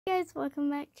Hey guys,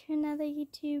 welcome back to another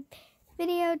YouTube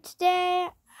video. Today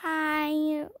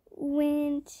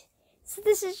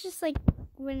this is just like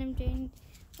when I'm doing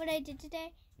what I did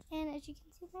today, and as you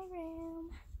can see my room,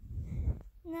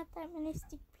 not that many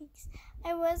sneak peeks.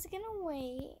 I was gonna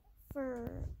wait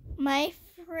for my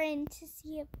friend to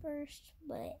see it first,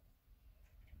 but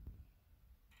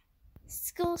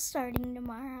school's starting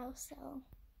tomorrow, so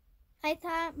I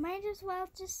thought might as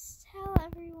well just tell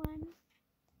everyone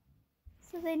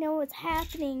so they know what's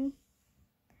happening,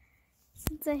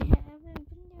 since I haven't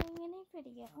been doing any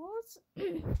videos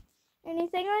or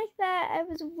anything like that. I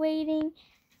was waiting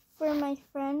for my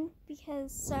friend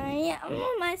because, sorry, I'm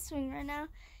on my swing right now.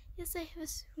 Yes, I have a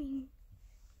swing.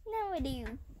 Now I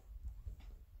do.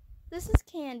 This is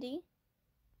Candy.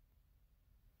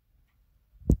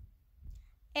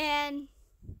 And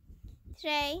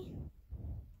today,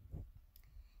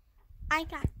 I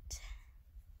got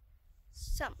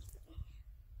something.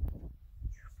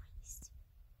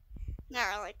 Not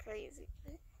really crazy,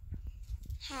 but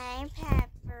hi,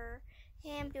 Pepper.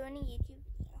 Hey, I'm doing a YouTube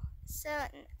video. So,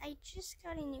 I just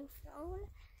got a new phone.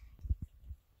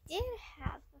 Did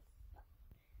have a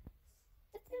phone,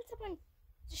 but then someone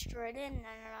destroyed it, and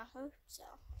I don't know who, so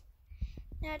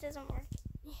now it doesn't work.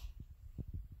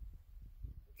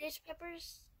 There's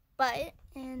Pepper's butt,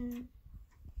 and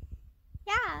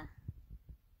yeah.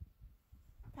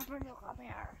 Pepper, look up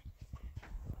here.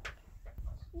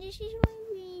 This is my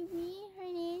baby. Her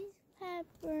name's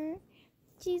Pepper.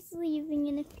 She's leaving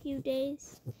in a few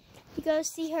days to go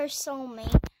see her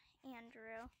soulmate,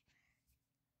 Andrew.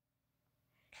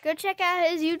 Go check out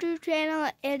his YouTube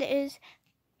channel. It is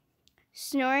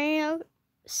Snoring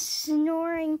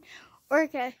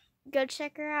Orca. Go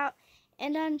check her out.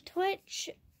 And on Twitch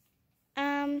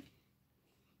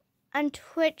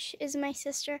is my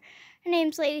sister. Her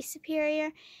name's Lady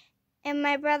Superior. And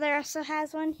my brother also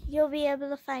has one. You'll be able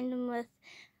to find him with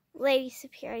Lady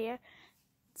Superior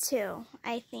too,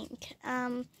 I think.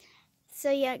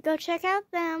 So yeah, go check out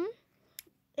them.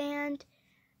 And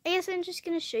I guess I'm just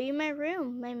going to show you my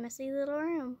room, my messy little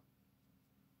room.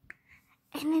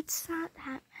 And it's not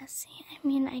that messy. I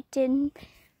mean, I didn't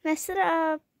mess it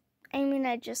up. I mean,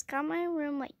 I just got my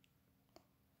room like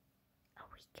a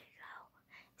week ago.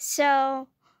 So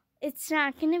it's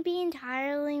not going to be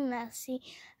entirely messy,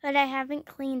 but I haven't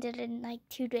cleaned it in like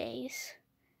 2 days.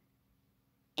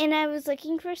 And I was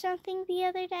looking for something the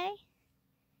other day,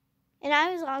 and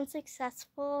I was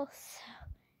unsuccessful, so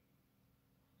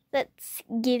let's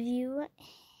give you a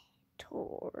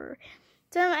tour.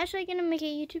 So I'm actually going to make a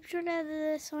YouTube short out of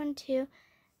this one too,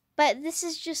 but this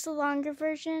is just a longer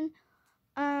version.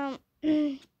 So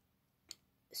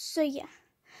yeah.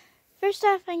 First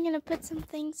off, I'm going to put some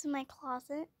things in my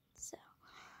closet, so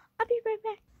I'll be right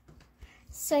back.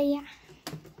 So yeah,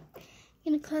 I'm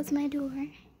going to close my door.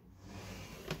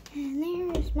 And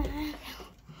there's my room.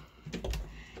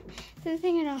 The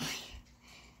thing I don't like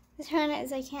this one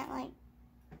is I can't like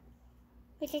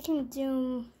I can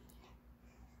do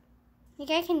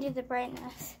the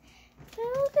brightness. So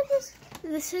look at this.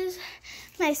 This is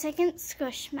my second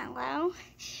Squishmallow.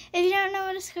 If you don't know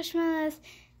what a Squishmallow is,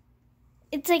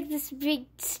 it's like this big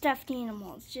stuffed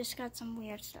animal. It's just got some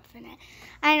weird stuff in it.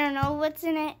 I don't know what's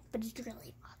in it, but it's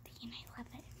really fluffy and I love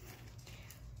it.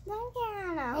 Look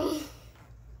at him.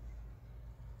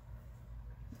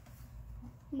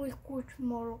 My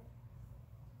Squishmallow.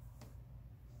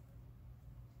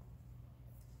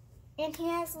 And he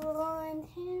has little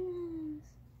antennas.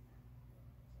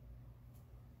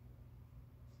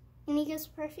 And he goes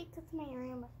perfect with my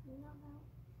room.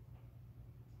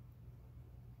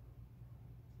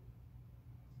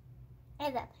 I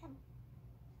love him.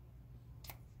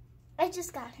 I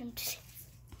just got him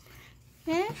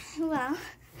today. Well,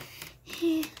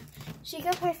 she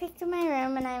got perfect in my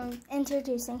room, and I'm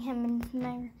introducing him into my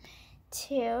room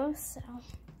too, so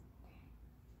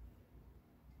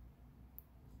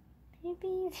maybe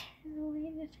there's a way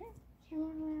to turn the camera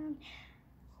around.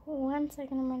 1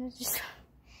 second, I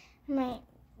might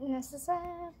mess this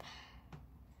up.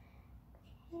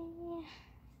 Okay,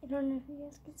 I don't know if you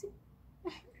guys can see.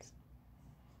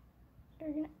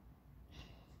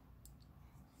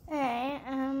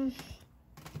 Alright,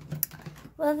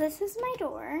 well, this is my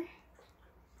door.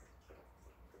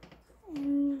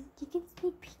 And you can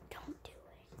sneak peek, don't do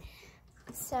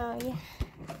it. So, yeah.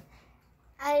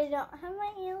 I don't have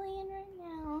my alien right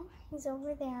now. He's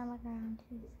over there on the ground.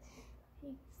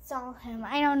 You saw him.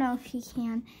 I don't know if he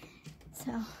can.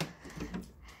 So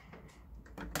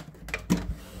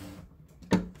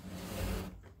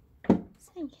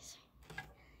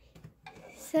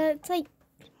it's like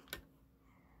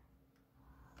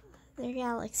their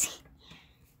galaxy.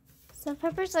 So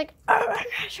Pepper's like, oh my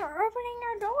gosh, you're opening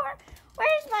your door.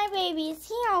 Where's my baby? Is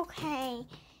he okay?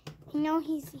 I know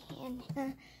he's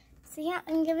here. So yeah,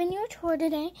 I'm giving you a tour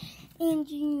today. And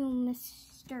you,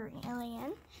 Mr.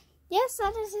 Alien. Yes,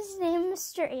 that is his name,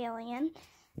 Mr. Alien.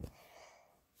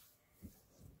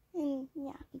 And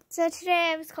yeah, so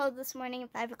today I was called this morning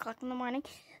at 5 o'clock in the morning.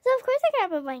 So of course I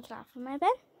grabbed a blanket off of my bed.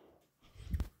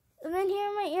 And then here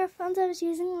are my earphones I was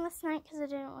using last night because I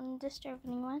didn't want to disturb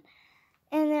anyone.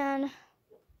 And then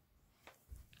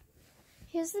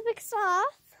here's the big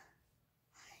sloth.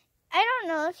 I don't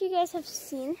know if you guys have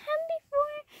seen him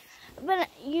before, but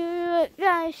you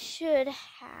guys should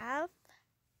have.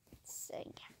 So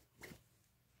yeah.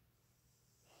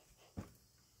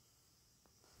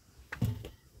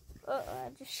 Oh, I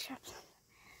just shoved something.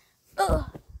 Oh,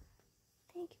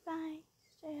 thank you, bye.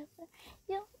 Stay up there.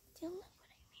 You'll know what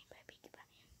I mean by big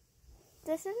bye.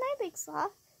 This is my big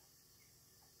sloth.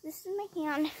 This is my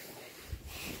hand.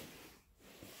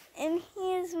 And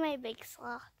he is my big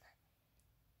sloth.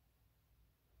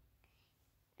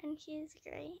 And he is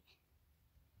great.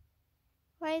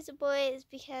 Why is a boy is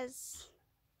because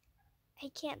I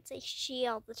can't say she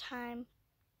all the time.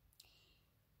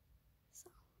 So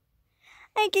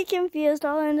I get confused.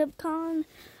 I'll end up calling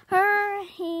her,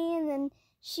 he, and then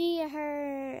she,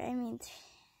 her. I mean,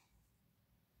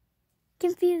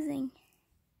 confusing.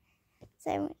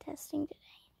 So I went testing today.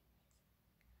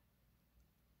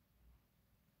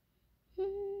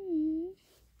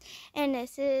 And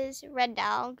this is Red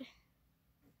Dog.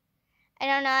 I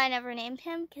don't know, I never named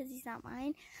him because he's not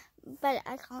mine, but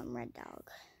I call him Red Dog.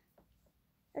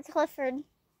 That's Clifford.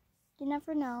 You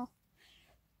never know.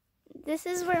 This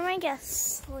is where my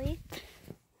guests sleep.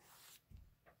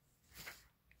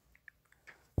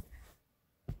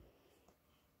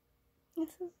 This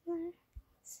is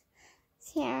nice.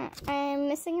 Here, I'm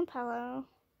missing a pillow.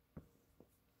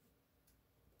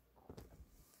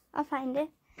 I'll find it.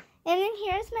 And then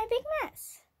here's my big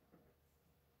mess.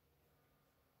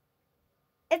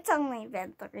 It's only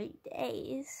been 3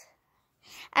 days.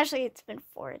 Actually, it's been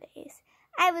 4 days.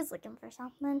 I was looking for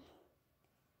something.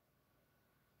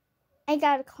 I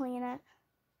gotta clean it.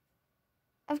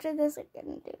 After this, I'm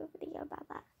gonna do a video about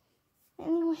that.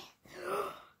 Anyway.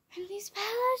 And these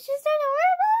pillows just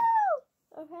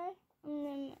adorable! Okay. And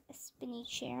then a spinny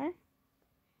chair.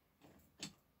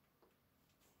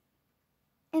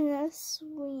 And the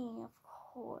swing, of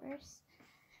course.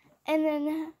 And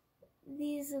then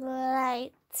these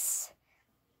lights.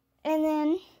 And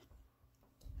then,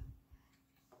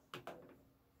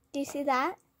 do you see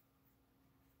that?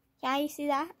 Yeah, you see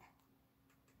that?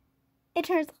 It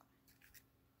turns on.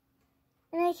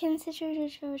 And I can switch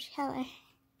which color.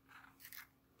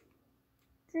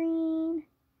 Green,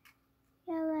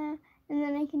 yellow, and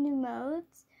then I can do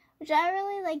modes, which I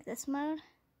really like this mode.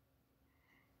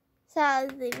 So I'll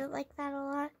leave it like that a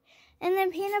lot. And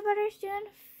then Peanut Butter's doing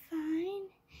fine.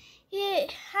 He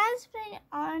has been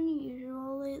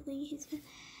unusual lately. He's been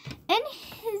in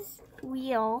his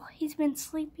wheel. He's been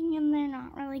sleeping in there,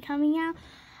 not really coming out.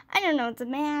 I don't know what's the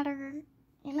matter.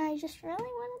 And I just really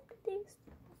wanted to do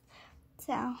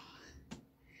stuff. So,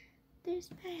 there's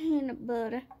Peanut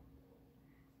Butter.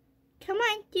 Come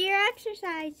on, do your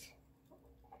exercise.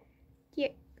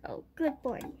 Oh, good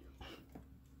boy.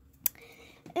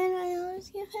 And I always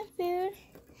give him food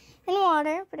and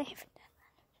water, but I haven't done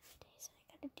that in 5 days, so I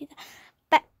gotta do that.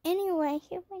 But anyway,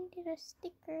 here we did a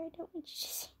sticker. I don't want you to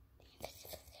see.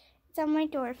 It's on my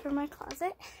door for my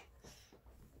closet.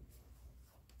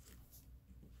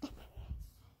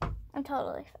 I'm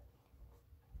totally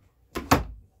fine.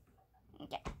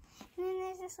 Okay. And then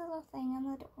there's this little thing on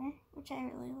the door, which I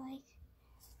really like.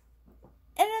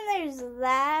 And then there's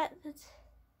that.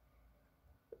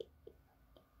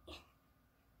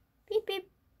 Beep,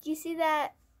 beep. Do you see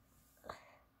that?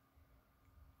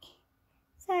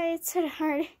 Sorry, it's sort of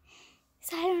hard.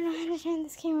 So I don't know how to turn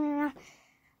this camera around.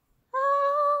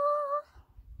 Oh.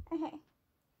 Okay.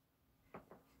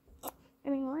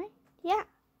 Anymore? Yeah.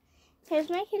 Here's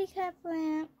my kitty cat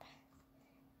lamp.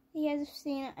 You guys have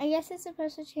seen it. I guess it's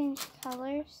supposed to change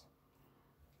colors.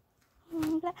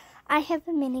 I have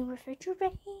a mini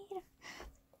refrigerator.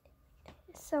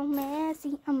 It's so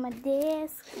messy on my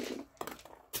desk.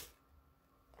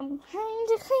 I'm trying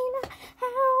to clean up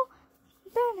how,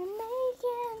 but I'm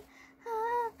making a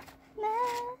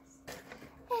mess.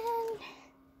 And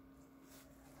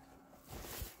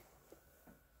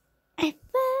I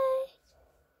bet,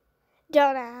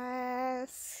 don't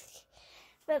ask.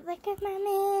 But look at my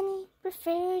mini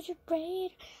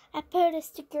refrigerator. I put a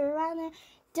sticker on it.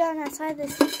 Don't ask why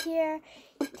this is here.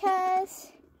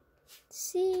 Because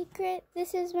Secret,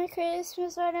 this is my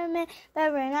Christmas ornament,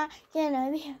 but we're not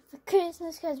gonna be here for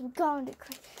Christmas because we're going to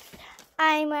Christmas.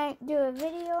 I might do a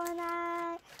video on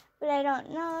that, but I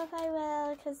don't know if I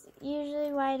will, because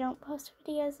usually why I don't post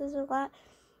videos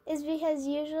is because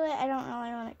usually I don't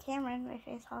really want a camera in my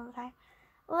face all the time.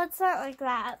 Well, it's not like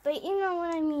that, but you know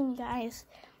what I mean, guys.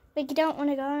 Like, you don't want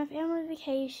to go on a family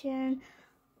vacation,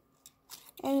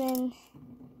 and then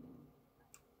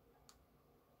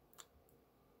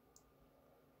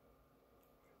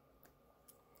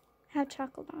have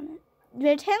chocolate on it.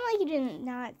 Pretend like you did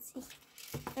not see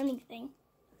anything.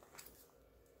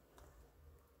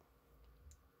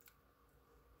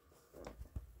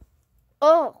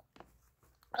 Oh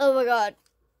my God.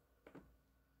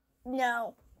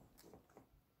 No.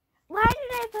 Why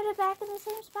did I put it back in the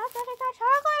same spot that I got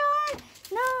chocolate on?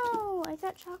 No, I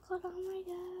got chocolate on my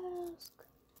desk.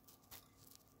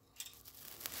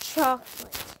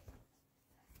 Chocolate.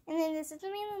 And then this is my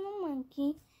little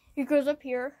monkey. He goes up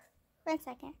here. 1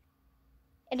 second.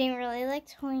 I didn't really like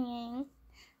swinging,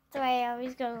 so I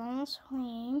always go on the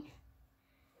swing.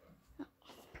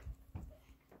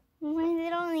 My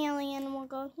little alien will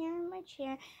go here in my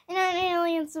chair, and an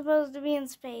alien's supposed to be in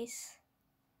space.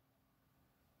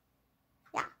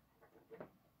 Yeah.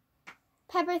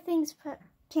 Pepper thinks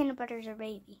peanut butter's her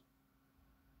baby.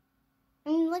 I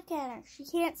mean, look at her. She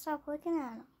can't stop looking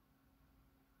at him.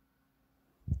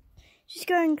 She's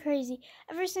going crazy.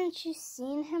 Ever since she's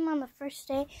seen him on the first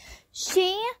day,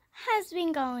 she has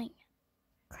been going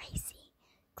crazy.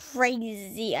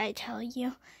 Crazy, I tell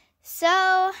you.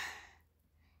 So,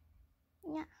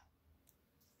 yeah.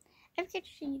 I forget to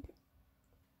show you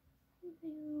the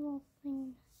little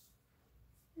thing.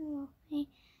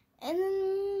 And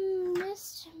then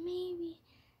just maybe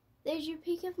there's your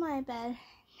peek of my bed.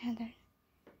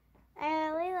 I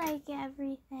really like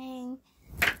everything.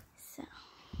 So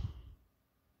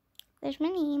there's my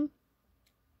name.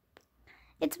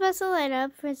 It's supposed to light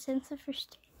up since the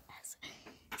first day.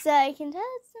 So I can tell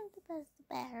it's not the best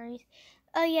batteries.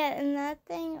 Oh yeah, and that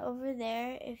thing over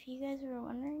there, if you guys were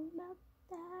wondering about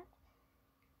that,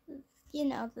 you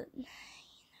know,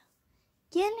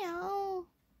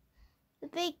 the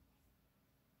big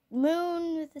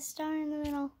moon with the star in the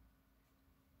middle.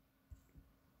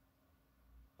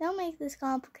 Don't make this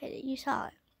complicated. You saw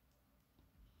it.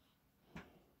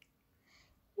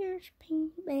 Here's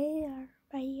Pink Bear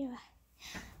by you.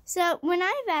 So when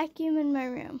I vacuum in my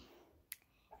room,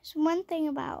 there's one thing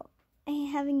about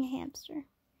having a hamster.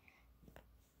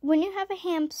 When you have a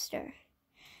hamster,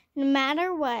 no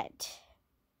matter what,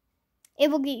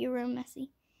 it will get your room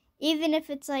messy. Even if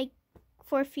it's like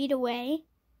 4 feet away,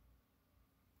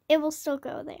 it will still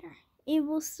go there. It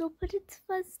will still put its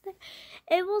fuzz there.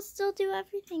 It will still do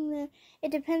everything there.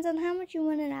 It depends on how much you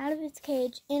want it out of its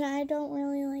cage. And I don't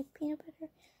really like peanut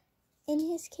butter in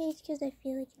his cage because I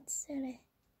feel like it's sort of,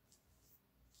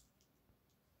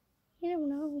 I don't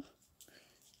know,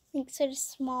 like sort of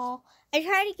small. I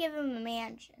tried to give him a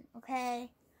mansion, okay?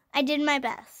 I did my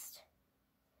best.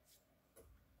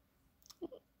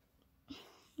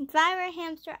 If I were a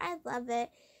hamster, I'd love it.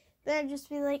 But I'd just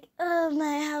be like, oh,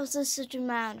 my house is such a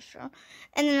mansion.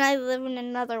 And then I live in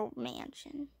another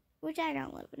mansion. Which I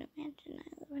don't live in a mansion. I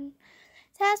live in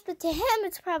his house. But to him,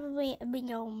 it's probably a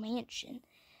big old mansion.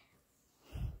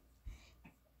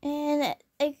 And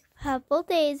a couple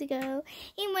days ago,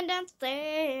 he went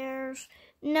downstairs.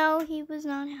 No, he was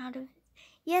not out of it.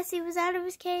 Yes, he was out of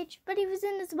his cage, but he was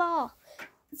in his ball.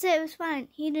 So it was fine.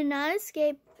 He did not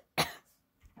escape.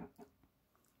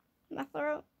 My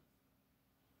throat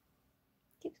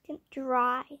keeps getting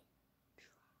dry.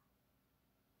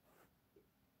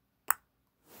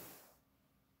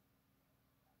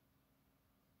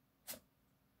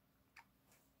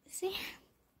 See?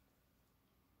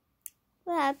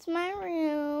 That's my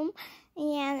room.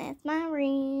 And that's my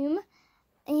room.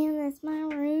 And that's my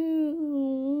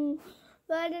room.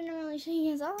 But I didn't really show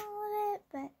you guys all of it.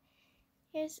 But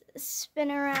here's a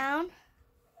spin around.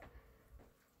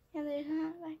 Yeah, there's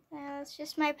not back there. That's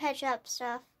just my Pet Shop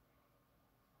stuff.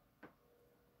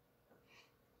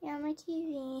 Yeah, my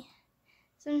TV.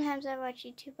 Sometimes I watch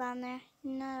YouTube on there.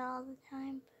 Not all the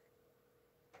time.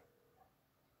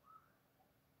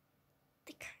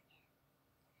 The curtain.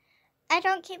 I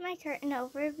don't keep my curtain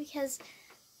over because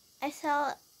I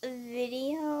saw a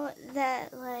video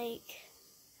that, like,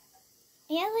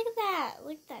 yeah, look at that.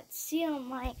 Look at that ceiling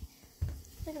light.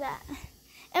 Look at that.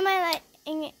 And my light,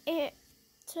 and it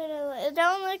sort of,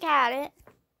 don't look at it.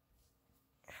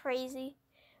 Crazy.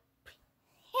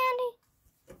 Handy.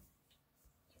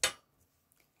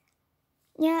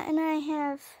 Yeah, and I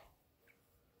have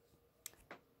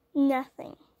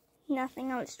nothing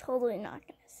Nothing. I was totally not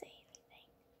going to say anything.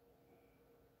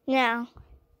 Now,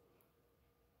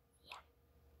 yeah.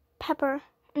 Pepper,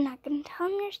 I'm not going to tell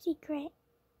him your secret.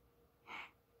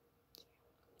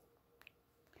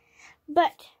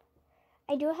 But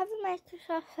I do have a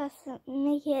Microsoft Office to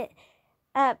make it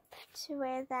up to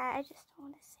where that I just don't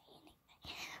want to say anything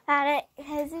about it,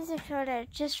 because these are sort of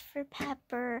just for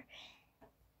Pepper,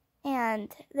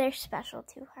 and they're special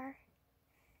to her.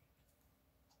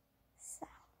 So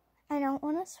I don't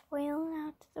want to spoil it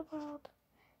out to the world.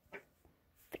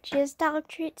 But she has dog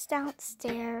treats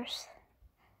downstairs.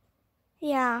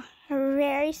 Yeah, her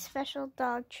very special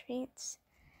dog treats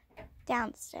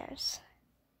downstairs.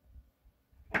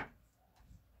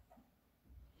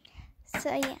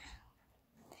 So yeah,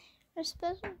 her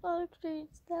special dog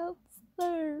treats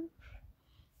downstairs.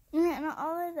 And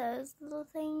all of those little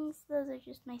things, those are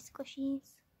just my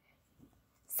squishies.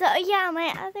 So yeah,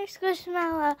 my other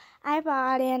Squishmallow I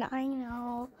bought in. I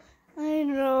know,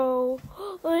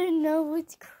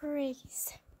 it's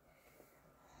crazy.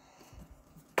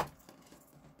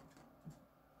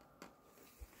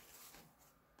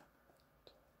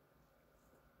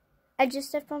 I just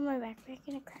stepped on my backpack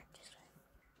and it cracked.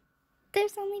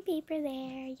 There's only paper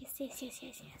there. Yes.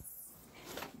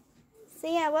 So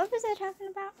yeah, what was I talking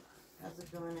about? How's it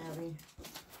going, Abby?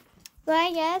 Well,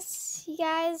 I guess, you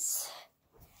guys,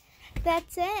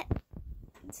 that's it.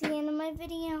 It's the end of my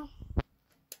video.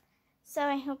 So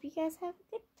I hope you guys have a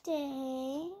good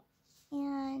day.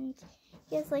 And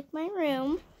you guys like my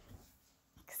room,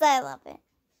 because I love it.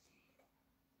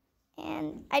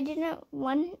 And I didn't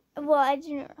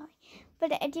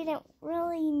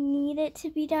really need it to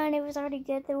be done. It was already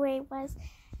good the way it was.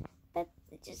 But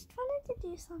I just wanted to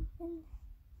do something.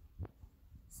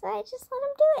 So I just let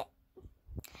him do it.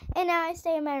 And now I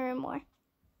stay in my room more.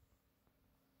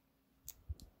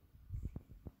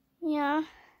 Yeah,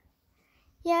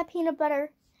 peanut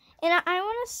butter. And I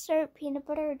want to start peanut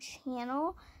butter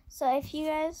channel. So if you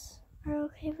guys are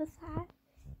okay with that,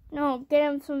 get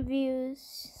him some views,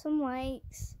 some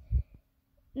likes.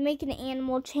 Make an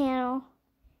animal channel.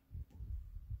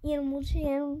 That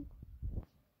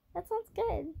sounds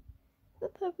good. The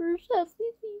Pepper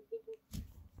Sassy.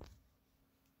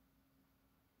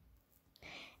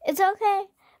 It's okay,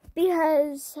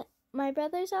 because my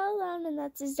brother's all alone and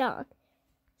that's his dog.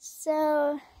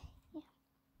 So, yeah.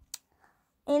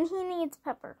 And he needs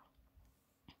Pepper.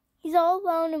 He's all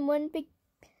alone in one big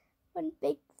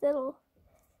little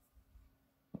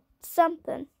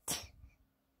something.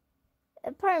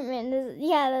 Apartment.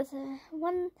 That's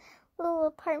one little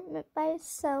apartment by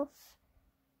itself.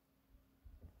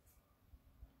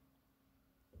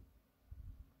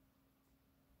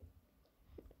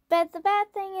 But the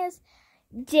bad thing is,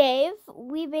 Dave,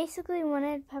 we basically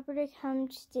wanted Pepper to come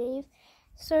to Dave,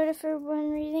 sort of for one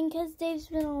reason, because Dave's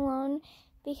been alone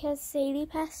because Sadie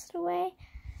passed away.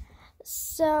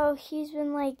 So he's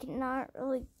been, not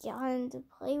really gotten to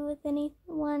play with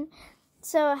anyone.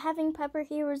 So having Pepper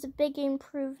here was a big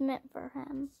improvement for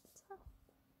him.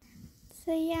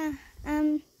 So yeah,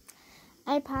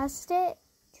 I paused it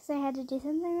because I had to do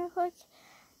something real quick.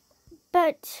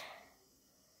 But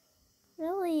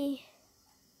really,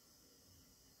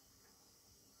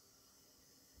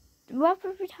 what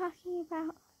were we talking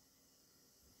about?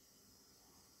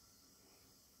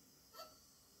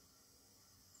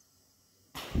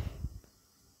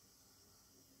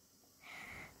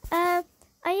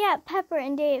 Oh yeah, Pepper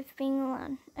and Dave being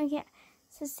alone. Okay,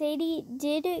 so Sadie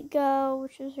did go,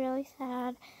 which was really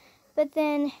sad. But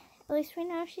then, at least right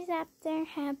now, she's out there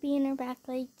happy and her back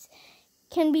legs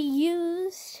can be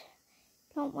used.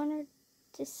 Don't want her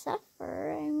to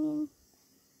suffer.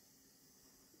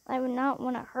 I would not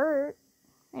want to hurt.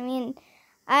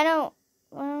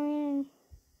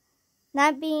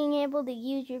 Not being able to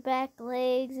use your back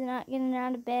legs and not getting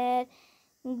out of bed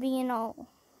and being all,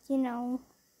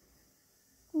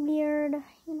 weird.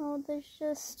 There's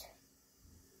just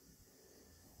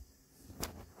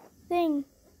things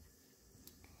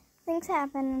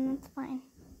happen and it's fine.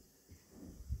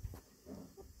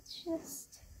 It's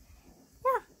just,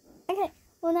 yeah. Okay,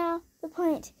 well now the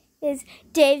point is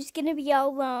Dave's gonna be all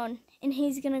alone and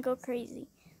he's gonna go crazy.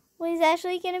 Well, he's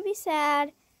actually gonna be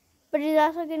sad, but he's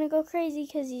also gonna go crazy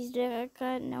because he's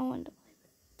got no one to play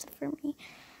with except for me.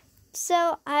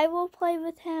 So I will play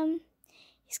with him.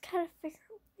 He's gotta figure out.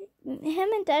 Him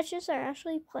and Duchess are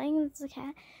actually playing with the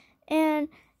cat, and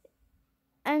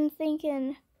I'm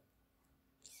thinking,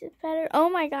 is it better?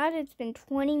 Oh my God, it's been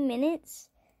 20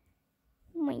 minutes.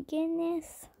 Oh my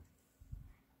goodness.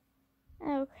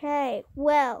 Okay,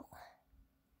 well,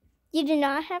 you do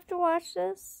not have to watch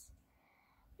this,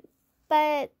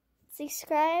 but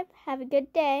subscribe. Have a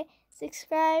good day.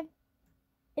 Subscribe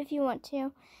if you want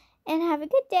to. And have a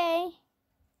good day.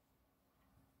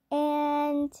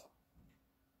 And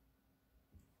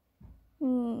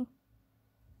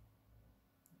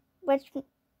watch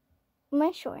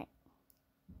my short.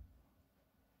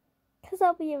 Because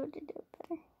I'll be able to do it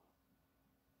better.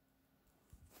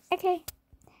 Okay.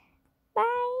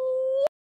 Bye.